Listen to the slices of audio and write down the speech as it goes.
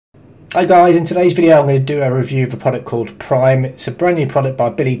Hi guys, in today's video I'm going to do a review of a product called Prime. It's a brand new product by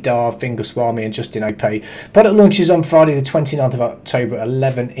Billy Darr, Fingerswami and Justin Opay. Product launches on Friday the 29th of October at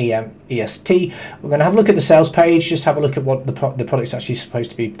 11 AM EST. We're going to have a look at the sales page, just have a look at what the product's actually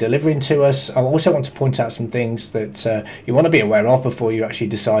supposed to be delivering to us. I also want to point out some things that you want to be aware of before you actually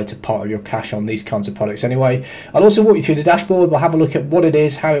decide to part of your cash on these kinds of products anyway. I'll also walk you through the dashboard. We'll have a look at what it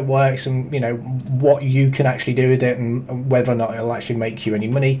is, how it works, and what you can actually do with it and whether or not it'll actually make you any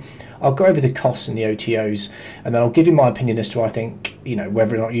money. I'll go over the costs and the OTOs, and then I'll give you my opinion as to I think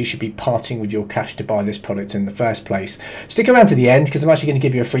whether or not you should be parting with your cash to buy this product in the first place. Stick around to the end because I'm actually going to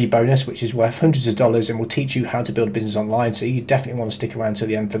give you a free bonus which is worth hundreds of dollars and will teach you how to build a business online, so you definitely want to stick around to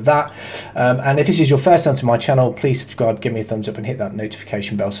the end for that. And if this is your first time to my channel, please subscribe, give me a thumbs up and hit that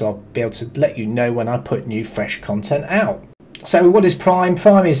notification bell so I'll be able to let you know when I put new fresh content out. So what is Prime?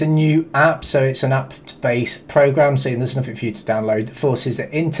 Prime is a new app, so it's an app-based program, so there's nothing for you to download. It forces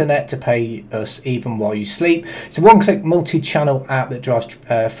the internet to pay us even while you sleep. It's a one-click multi-channel app that drives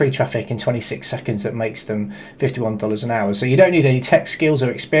free traffic in 26 seconds that makes them $51 an hour. So you don't need any tech skills or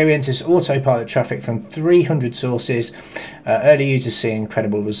experience. It's autopilot traffic from 300 sources. Early users see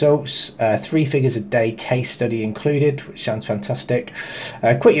incredible results. 3 figures a day case study included, which sounds fantastic.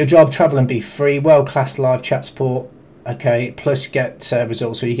 Quit your job, travel and be free. World-class live chat support. Okay, plus you get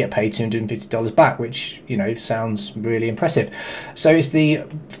results, so you get paid $250 back, which sounds really impressive. So it's the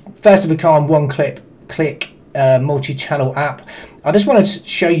first of a kind one-click multi-channel app. I just wanted to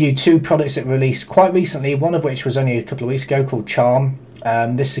show you 2 products that released quite recently, one of which was only a couple of weeks ago, called Charm.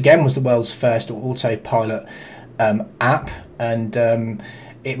 This again was the world's first autopilot app, and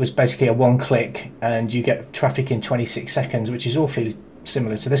it was basically a one-click and you get traffic in 26 seconds, which is awfully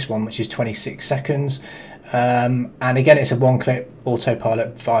similar to this one, which is 26 seconds. And again, it's a one-click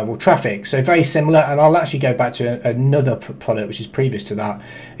autopilot viral traffic, so very similar. And I'll actually go back to another product which is previous to that,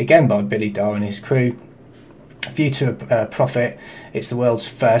 again by Billy Darr and his crew. View to Profit. It's the world's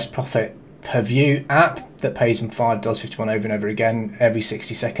first profit per view app that pays them $5.51 over and over again every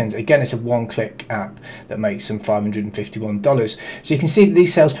 60 seconds. Again, it's a one-click app that makes them $551. So you can see that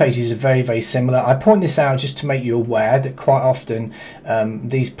these sales pages are very, very similar. I point this out just to make you aware that quite often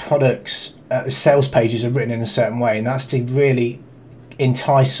these products sales pages are written in a certain way, and that's to really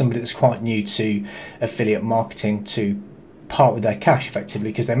entice somebody that's quite new to affiliate marketing to part with their cash effectively,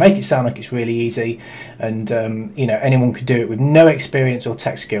 because they make it sound like it's really easy and anyone could do it with no experience or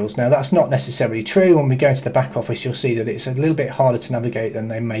tech skills. Now that's not necessarily true. When we go into the back office, you'll see that it's a little bit harder to navigate than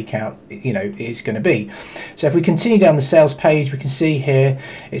they make out it's going to be. So if we continue down the sales page, we can see here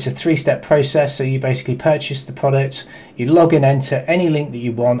it's a 3-step process. So you basically purchase the product, you log in, enter any link that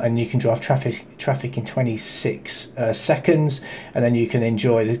you want, and you can drive traffic in 26 seconds, and then you can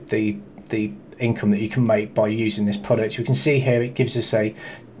enjoy the income that you can make by using this product. You can see here it gives us a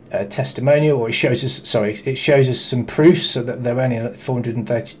testimonial, or it shows us some proof, so that they're earning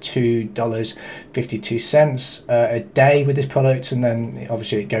 $432.52 a day with this product, and then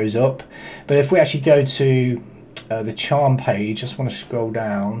obviously it goes up. But if we actually go to the Charm page, I just want to scroll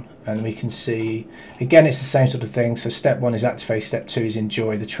down and we can see again it's the same sort of thing. So step 1 is activate, step 2 is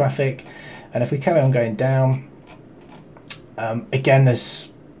enjoy the traffic, and if we carry on going down, again there's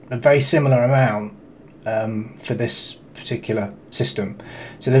a very similar amount for this particular system.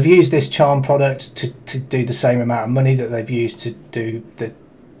 So they've used this Charm product to do the same amount of money that they've used to do the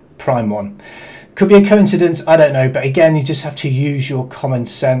Prime one. Could be a coincidence, I don't know, but again you just have to use your common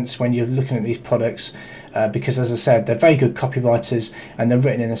sense when you're looking at these products, because as I said, they're very good copywriters and they're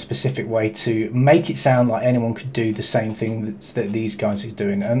written in a specific way to make it sound like anyone could do the same thing that these guys are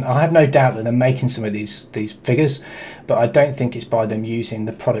doing. And I have no doubt that they're making some of these figures, but I don't think it's by them using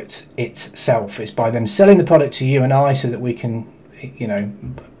the product itself. It's by them selling the product to you and I so that we can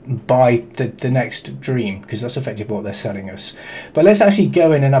buy the next dream, because that's effectively what they're selling us. But let's actually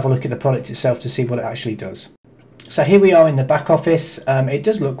go in and have a look at the product itself to see what it actually does. So here we are in the back office. It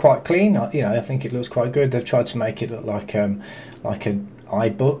does look quite clean. I think it looks quite good. They've tried to make it look like an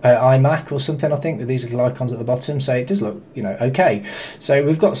iMac or something, I think, with these little icons at the bottom. So it does look okay. So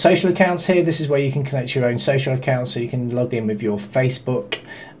we've got social accounts here. This is where you can connect your own social accounts, so you can log in with your Facebook.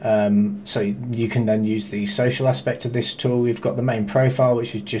 So you can then use the social aspect of this tool. We've got the main profile,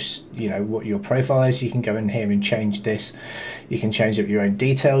 which is just what your profile is. You can go in here and change this. You can change up your own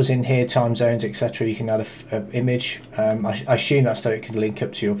details in here, time zones, etc. You can add an image. I assume that's so it can link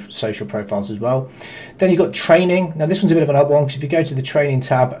up to your social profiles as well. Then you've got training. Now this one's a bit of an odd one, because if you go to the training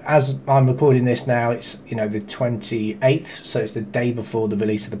tab, as I'm recording this now, it's the 28th, so it's the day before the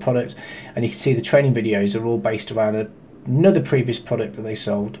release of the product, and you can see the training videos are all based around another previous product that they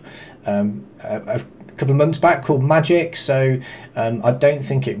sold a couple of months back called Magic. So I don't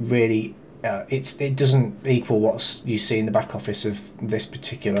think it really it doesn't equal what you see in the back office of this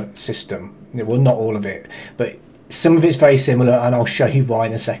particular system. Well, not all of it, but some of it's very similar, and I'll show you why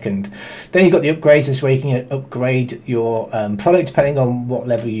in a second. Then you've got the upgrades. This way you can upgrade your product depending on what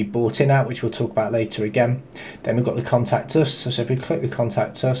level you bought in at, which we'll talk about later again. Then we've got the contact us. So if we click the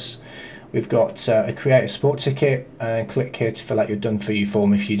contact us, we've got a create a support ticket, and click here to fill out your done for you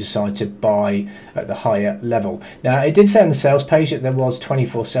form if you decide to buy at the higher level. Now it did say on the sales page that there was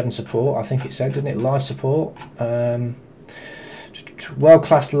 24/7 support. I think it said, didn't it, live support?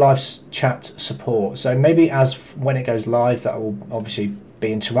 World-class live chat support. So maybe when it goes live, that will obviously be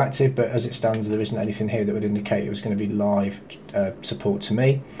interactive, but as it stands, there isn't anything here that would indicate it was going to be live support to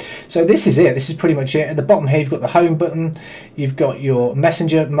me. So this is it. This is pretty much it. At the bottom here, you've got the home button. You've got your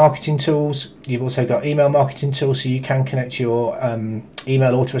messenger marketing tools. You've also got email marketing tools, so you can connect your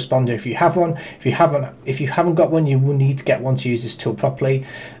email autoresponder if you have one. If you haven't got one, you will need to get one to use this tool properly.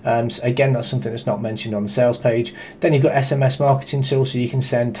 So again, that's something that's not mentioned on the sales page. Then you've got SMS marketing tools, so you can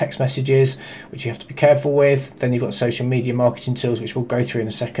send text messages, which you have to be careful with. Then you've got social media marketing tools, which we'll go through in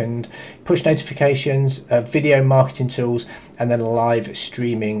a second. Push notifications, video marketing tools, and then a live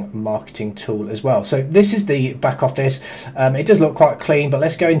streaming marketing tool as well. So this is the back office. It does look quite clean, but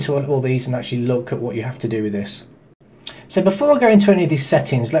let's go into all these and actually look at what you have to do with this. So before I go into any of these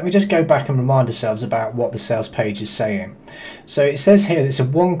settings, let me just go back and remind ourselves about what the sales page is saying. So it says here that it's a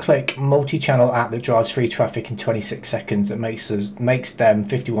one-click multi-channel app that drives free traffic in 26 seconds that makes them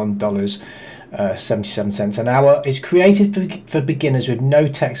 $51.77 an hour. It's created for beginners with no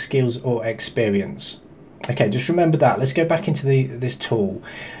tech skills or experience. Okay, just remember that. Let's go back into this tool.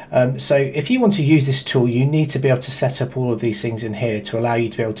 So if you want to use this tool, you need to be able to set up all of these things in here to allow you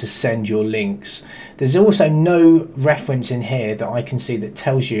to be able to send your links. There's also no reference in here that I can see that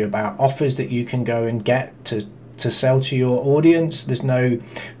tells you about offers that you can go and get to sell to your audience. There's no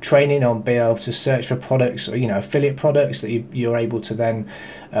training on being able to search for products or affiliate products that you're able to then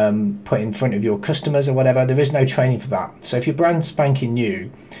put in front of your customers or whatever. There is no training for that. So if you're brand spanking new,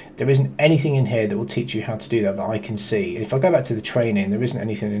 there isn't anything in here that will teach you how to do that I can see. If I go back to the training, there isn't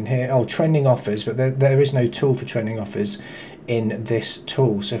anything in here. Oh, trending offers, but there is no tool for trending offers in this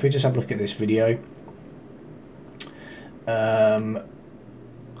tool. So if we just have a look at this video.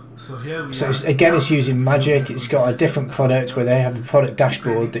 So again, it's using Magic. It's got a different product where they have a product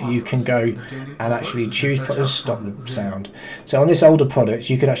dashboard that you can go and actually choose products. Stop the sound. So on this older product,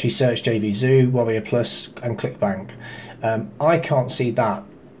 you could actually search JV Zoo, Warrior Plus, and ClickBank. I can't see that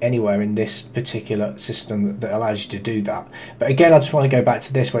anywhere in this particular system that allows you to do that. But again, I just want to go back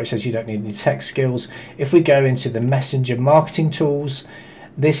to this where it says you don't need any tech skills. If we go into the messenger marketing tools,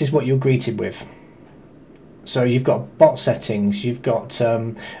 this is what you're greeted with. So you've got bot settings, you've got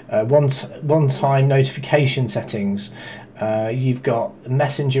one-time notification settings, you've got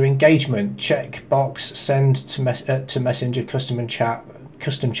messenger engagement, check box, send to messenger, custom chat,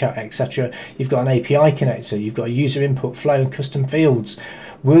 etc. You've got an API connector, you've got a user input flow and custom fields.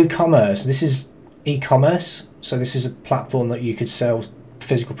 WooCommerce, this is e-commerce, so this is a platform that you could sell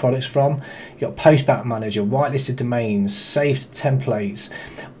physical products from. You've got Postback Manager, whitelisted domains, saved templates.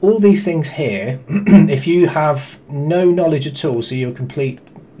 All these things here, if you have no knowledge at all, so you're a complete,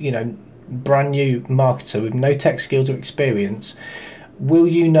 brand new marketer with no tech skills or experience, will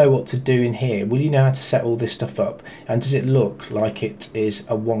you know what to do in here? Will you know how to set all this stuff up? And does it look like it is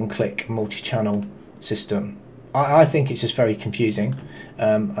a one-click multi-channel system? I think it's just very confusing,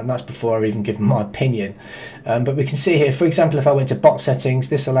 and that's before I've even given my opinion. But we can see here, for example, if I went to bot settings,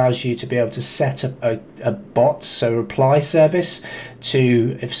 this allows you to be able to set up a bot, so a reply service,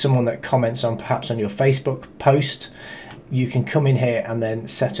 to if someone that comments on perhaps on your Facebook post, you can come in here and then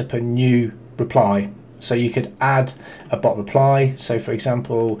set up a new reply. So you could add a bot reply. So for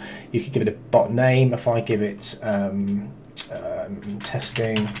example, you could give it a bot name. If I give it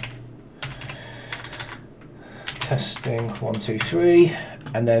testing 1 2 3,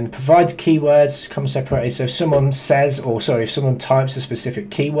 and then provide keywords, come separated. So if someone says, if someone types a specific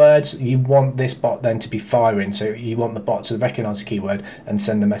keywords, you want this bot then to be firing. So you want the bot to recognize the keyword and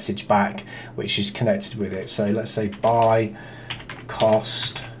send the message back, which is connected with it. So let's say buy,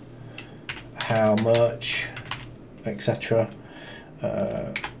 cost, how much, etc.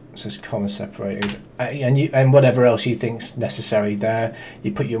 So it's comma separated, and whatever else you think's necessary there.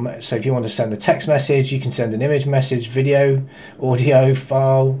 You put so if you want to send the text message, you can send an image message, video, audio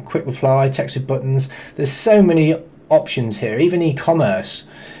file, quick reply, text with buttons. There's so many options here. Even e-commerce.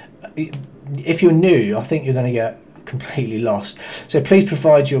 If you're new, I think you're going to get completely lost. So please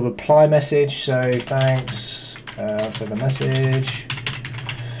provide your reply message. So thanks for the message.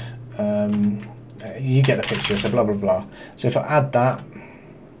 You get the picture, so blah blah blah. So if I add that,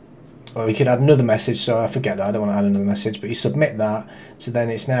 or you could add another message, so I forget that, I don't want to add another message, but you submit that, so then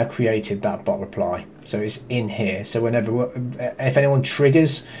it's now created that bot reply. So it's in here, so whenever, if anyone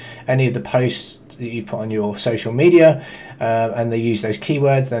triggers any of the posts that you put on your social media and they use those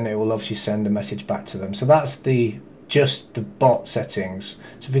keywords, then it will obviously send a message back to them. So that's just the bot settings.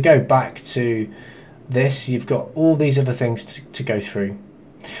 So if we go back to this, you've got all these other things to go through.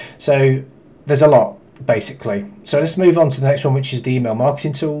 So there's a lot, basically. So let's move on to the next one, which is the email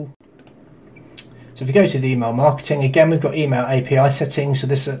marketing tool. So if you go to the email marketing, again, we've got email API settings. So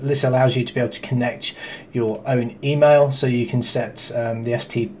this allows you to be able to connect your own email. So you can set the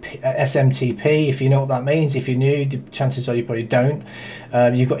SMTP, if you know what that means. If you're new, the chances are you probably don't.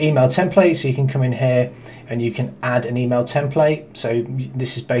 You've got email templates, so you can come in here and you can add an email template. So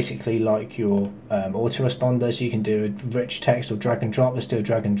this is basically like your autoresponder. So you can do a rich text or drag and drop. Let's do a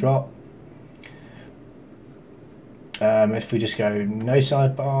drag and drop. If we just go no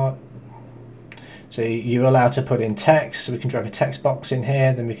sidebar, so you're allowed to put in text, so we can drag a text box in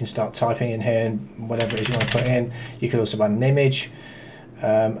here, then we can start typing in here and whatever it is you want to put in. You could also add an image,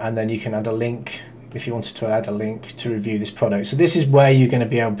 and then you can add a link if you wanted to add a link to review this product. So this is where you're going to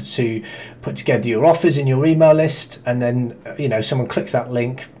be able to put together your offers in your email list, and then someone clicks that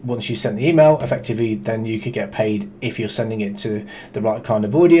link once you send the email, effectively then you could get paid if you're sending it to the right kind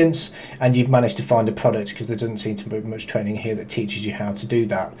of audience and you've managed to find a product, because there doesn't seem to be much training here that teaches you how to do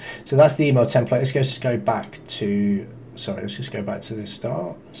that. So that's the email template. Let's just go back to the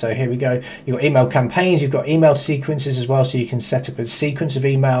start. So here we go. You've got email campaigns, you've got email sequences as well, so you can set up a sequence of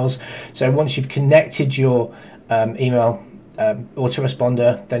emails. So once you've connected your email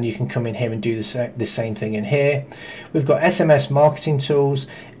autoresponder, then you can come in here and do the same thing in here. We've got SMS marketing tools.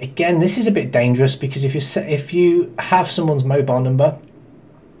 Again, this is a bit dangerous, because if you have someone's mobile number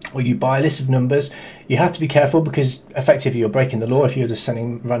or you buy a list of numbers, you have to be careful, because effectively you're breaking the law if you're just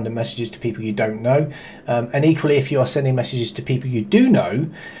sending random messages to people you don't know. And equally, if you are sending messages to people you do know,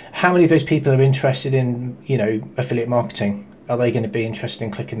 how many of those people are interested in affiliate marketing? Are they going to be interested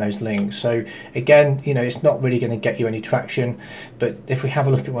in clicking those links? So again, it's not really going to get you any traction. But if we have a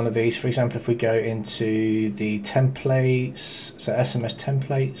look at one of these, for example, if we go into the templates, so SMS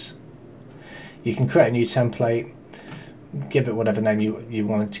templates, you can create a new template, give it whatever name you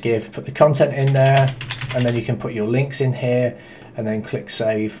want it to give, put the content in there, and then you can put your links in here, and then click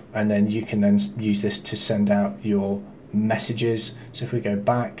save, and then you can then use this to send out your messages. So if we go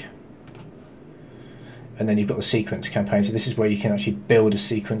back, and then you've got the sequence campaign. So this is where you can actually build a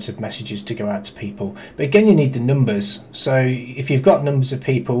sequence of messages to go out to people. But again, you need the numbers. So if you've got numbers of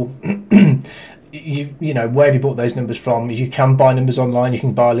people, where have you bought those numbers from? You can buy numbers online, you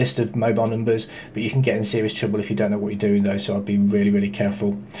can buy a list of mobile numbers, but you can get in serious trouble if you don't know what you're doing though, so I'd be really, really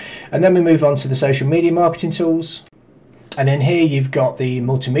careful. And then we move on to the social media marketing tools. And in here you've got the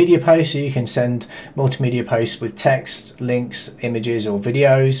multimedia posts, so you can send multimedia posts with text, links, images or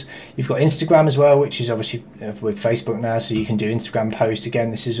videos. You've got Instagram as well, which is obviously with Facebook now, so you can do Instagram posts.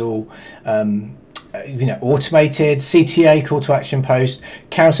 Again, this is all automated. CTA, call to action post,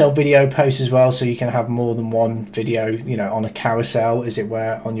 carousel video posts as well, so you can have more than one video on a carousel, as it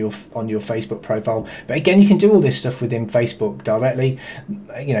were, on your Facebook profile. But again, you can do all this stuff within Facebook directly.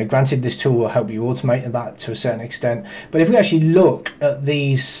 Granted, this tool will help you automate that to a certain extent, but if we actually look at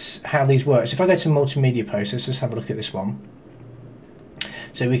how these work, so if I go to multimedia posts, let's just have a look at this one.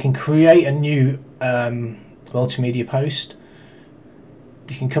 So we can create a new multimedia post.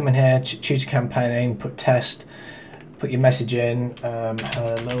 You can come in here, choose a campaign name, put test, put your message in,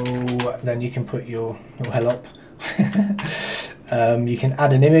 hello, then you can put your hello. You can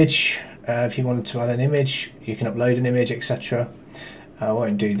add an image, if you wanted to add an image, you can upload an image, etc. I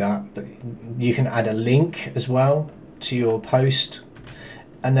won't do that, but you can add a link as well to your post.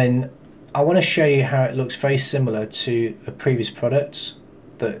 And then I want to show you how it looks very similar to a previous product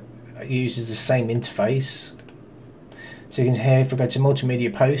that uses the same interface. So you can hear, if we go to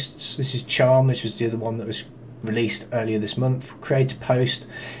multimedia posts, this is Charm, this was the other one that was released earlier this month. Create a post,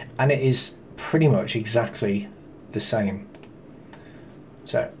 and it is pretty much exactly the same.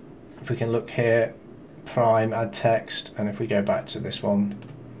 So if we can look here, Prime, add text, and if we go back to this one,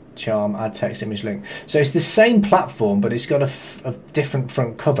 Charm, add text, image link. So it's the same platform, but it's got a different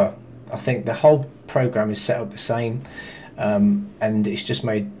front cover. I think the whole program is set up the same, and it's just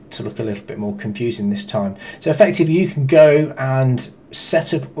made to look a little bit more confusing this time. So effectively you can go and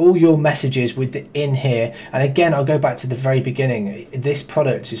set up all your messages in here, and again I'll go back to the very beginning. This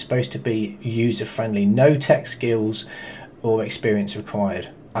product is supposed to be user friendly, no tech skills or experience required.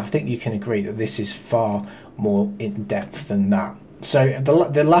 I think you can agree that this is far more in depth than that. So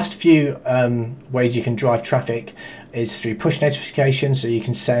the last few ways you can drive traffic is through push notifications. So you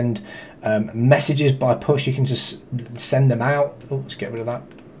can send messages by push. You can just send them out. Oh, let's get rid of that.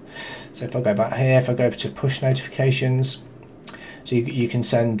 So if I go back here, if I go to push notifications, so you can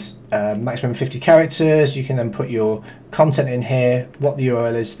send maximum 50 characters. You can then put your content in here, what the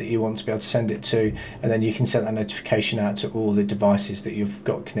URL is that you want to be able to send it to, and then you can send that notification out to all the devices that you've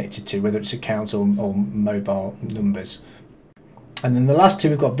got connected to, whether it's accounts or mobile numbers. And then the last two,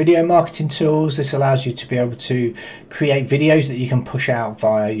 we've got video marketing tools. This allows you to be able to create videos that you can push out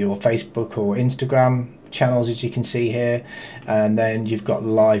via your Facebook or Instagram channels, as you can see here. And then you've got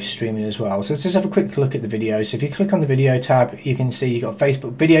live streaming as well. So let's just have a quick look at the video. So if you click on the video tab, you can see you've got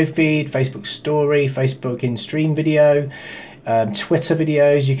Facebook video feed, Facebook story, Facebook in-stream video, Twitter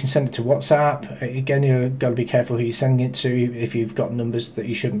videos. You can send it to WhatsApp. Again, you've got to be careful who you're sending it to if you've got numbers that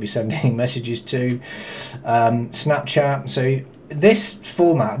you shouldn't be sending messages to. Snapchat. So this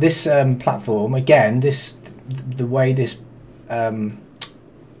format, this platform, again, the way this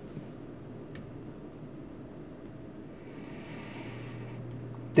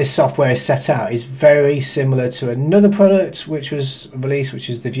this software is set out is very similar to another product which was released, which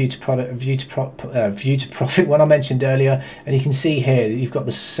is the view to profit one I mentioned earlier. And you can see here that you've got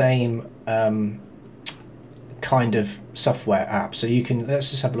the same kind of software app. So you can,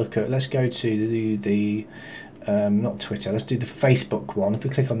 let's just have a look at, let's go to the not Twitter, let's do the Facebook one. If we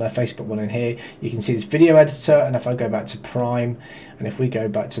click on the Facebook one in here, you can see this video editor. And if I go back to Prime, and if we go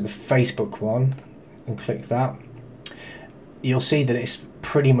back to the Facebook one and click that, you'll see that it's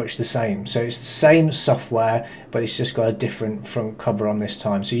pretty much the same. So it's the same software, but it's just got a different front cover on this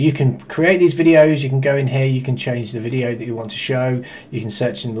time. So you can create these videos, you can go in here, you can change the video that you want to show, you can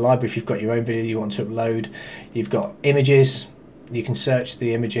search in the library if you've got your own video that you want to upload. You've got images, you can search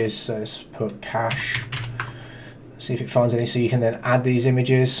the images. So let's put cash, see if it finds any. So you can then add these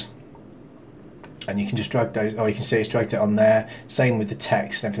images, and you can just drag those, or you can see it's dragged it on there. Same with the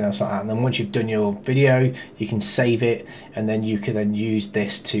text and everything else like that. And then once you've done your video, you can save it, and then you can then use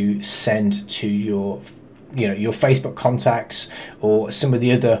this to send to your, your Facebook contacts or some of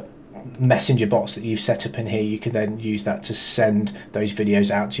the other messenger bots that you've set up in here. You can then use that to send those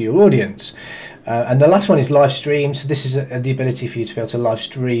videos out to your audience. And the last one is live stream. So this is the ability for you to be able to live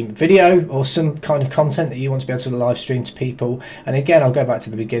stream video or some kind of content that you want to be able to live stream to people. And again, I'll go back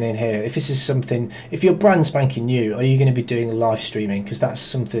to the beginning here. If this is something, if you're brand spanking new, are you going to be doing live streaming? Because that's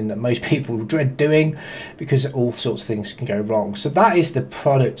something that most people dread doing, because all sorts of things can go wrong. So that is the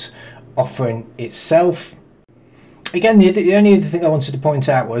product offering itself. Again, the only other thing I wanted to point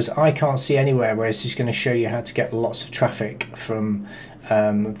out was I can't see anywhere where it's just going to show you how to get lots of traffic from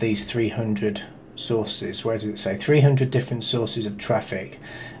these 300 sources. Where does it say 300 different sources of traffic?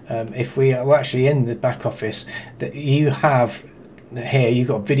 If we are actually in the back office, that you have here, you've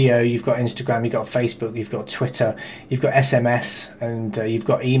got video, you've got Instagram, you've got Facebook, you've got Twitter, you've got SMS, and you've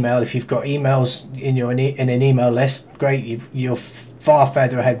got email. If you've got emails in an email list, great, you're far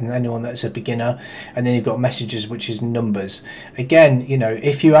further ahead than anyone that's a beginner. And then you've got messages, which is numbers. Again,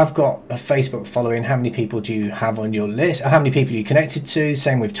 if you have got a Facebook following, how many people do you have on your list? How many people are you connected to?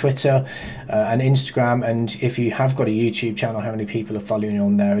 Same with Twitter and Instagram. And if you have got a YouTube channel, how many people are following you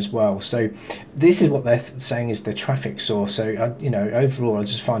on there as well? So this is what they're saying is the traffic source. So overall, I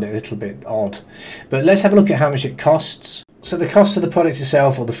just find it a little bit odd. But let's have a look at how much it costs. So the cost of the product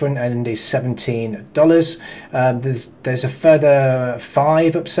itself, or the front end, is $17. There's a further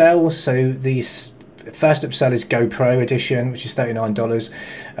 5 upsells. So the first upsell is GoPro edition, which is $39,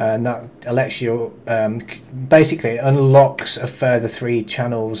 and that lets you basically unlocks a further 3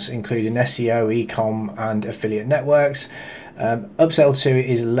 channels, including SEO, e-com, and affiliate networks. Upsell 2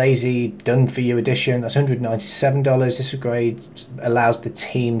 is Lazy Done For You edition. That's $197. This upgrade allows the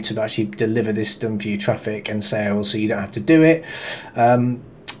team to actually deliver this done for you traffic and sales, so you don't have to do it.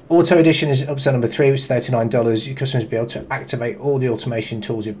 Auto edition is upsell number 3, which is $39. Your customers will be able to activate all the automation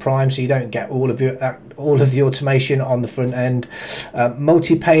tools with Prime, so you don't get all of the automation on the front end.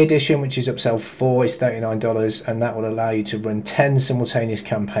 Multi-pay edition, which is upsell 4, is $39, and that will allow you to run 10 simultaneous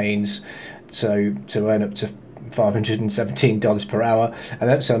campaigns, so to earn up to $517 per hour. And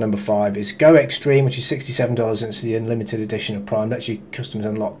upsell number 5 is Go Extreme, which is $67, and it's the unlimited edition of Prime. Lets you customers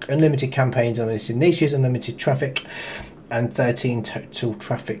unlock unlimited campaigns, unlimited niches, unlimited traffic, and 13 total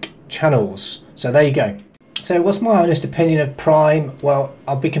traffic channels. So there you go. So what's my honest opinion of Prime? Well,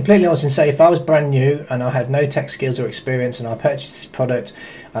 I'll be completely honest and say, if I was brand new and I had no tech skills or experience, and I purchased this product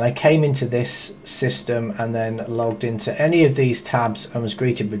and I came into this system and then logged into any of these tabs and was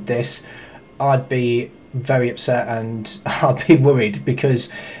greeted with this, I'd be very upset, and I'll be worried, because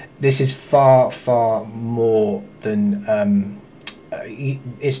this is far more than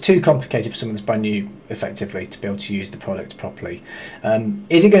it's too complicated for someone that's brand new, effectively, to be able to use the product properly.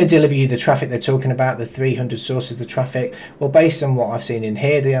 Is it going to deliver you the traffic they're talking about, the 300 sources of the traffic? Well, based on what I've seen in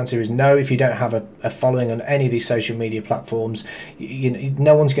here, the answer is no. If you don't have a following on any of these social media platforms,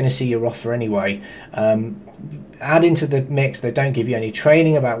 no one's going to see your offer anyway. Add into the mix, they don't give you any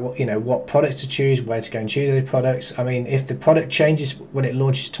training about what products to choose, where to go and choose those products. I mean, if the product changes when it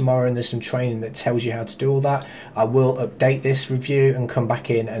launches tomorrow and there's some training that tells you how to do all that, I will update this review and come back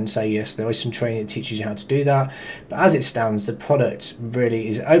in and say, yes, there is some training that teaches you how to do that. But as it stands, the product really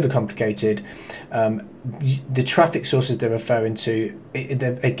is overcomplicated. The traffic sources they're referring to,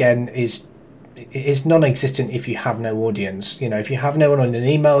 again, it's non-existent if you have no audience. If you have no one on an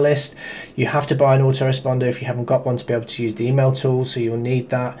email list, you have to buy an autoresponder if you haven't got one to be able to use the email tool, so you'll need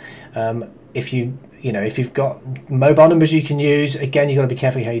that. If you've got mobile numbers you can use, again, you've got to be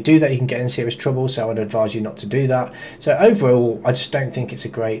careful how you do that. You can get in serious trouble, so I'd advise you not to do that. So overall, I just don't think it's a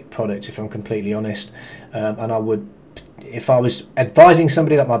great product, if I'm completely honest. And I would, if I was advising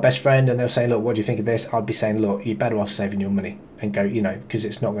somebody like my best friend and they're saying, look, what do you think of this? I'd be saying, look, you're better off saving your money and go, because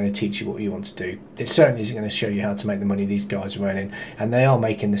it's not going to teach you what you want to do. It certainly isn't going to show you how to make the money these guys are earning. And they are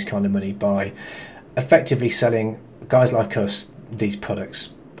making this kind of money by effectively selling guys like us these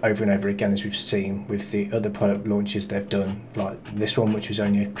products over and over again, as we've seen with the other product launches they've done, like this one, which was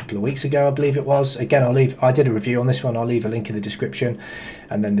only a couple of weeks ago, I believe it was. Again, I did a review on this one. I'll leave a link in the description.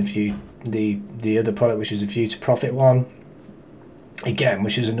 And then the other product, which was a view to profit one, again,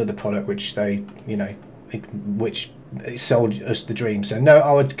 which is another product which they, which sold us the dream. So no,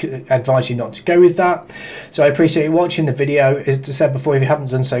 I would advise you not to go with that. So I appreciate you watching the video. As I said before, if you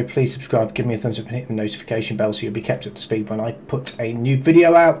haven't done so, please subscribe, give me a thumbs up and hit the notification bell so you'll be kept up to speed when I put a new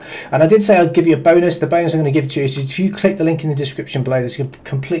video out. And I did say I'd give you a bonus. The bonus I'm going to give to you is if you click the link in the description below, there's a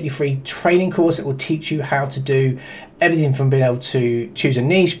completely free training course that will teach you how to do everything from being able to choose a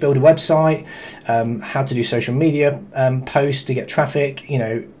niche, build a website, how to do social media posts to get traffic.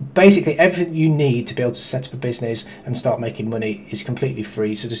 Basically everything you need to be able to set up a business and start making money is completely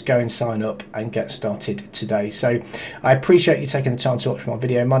free. So just go and sign up and get started today. So I appreciate you taking the time to watch my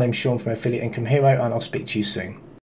video. My name's Sean from Affiliate Income Hero, and I'll speak to you soon.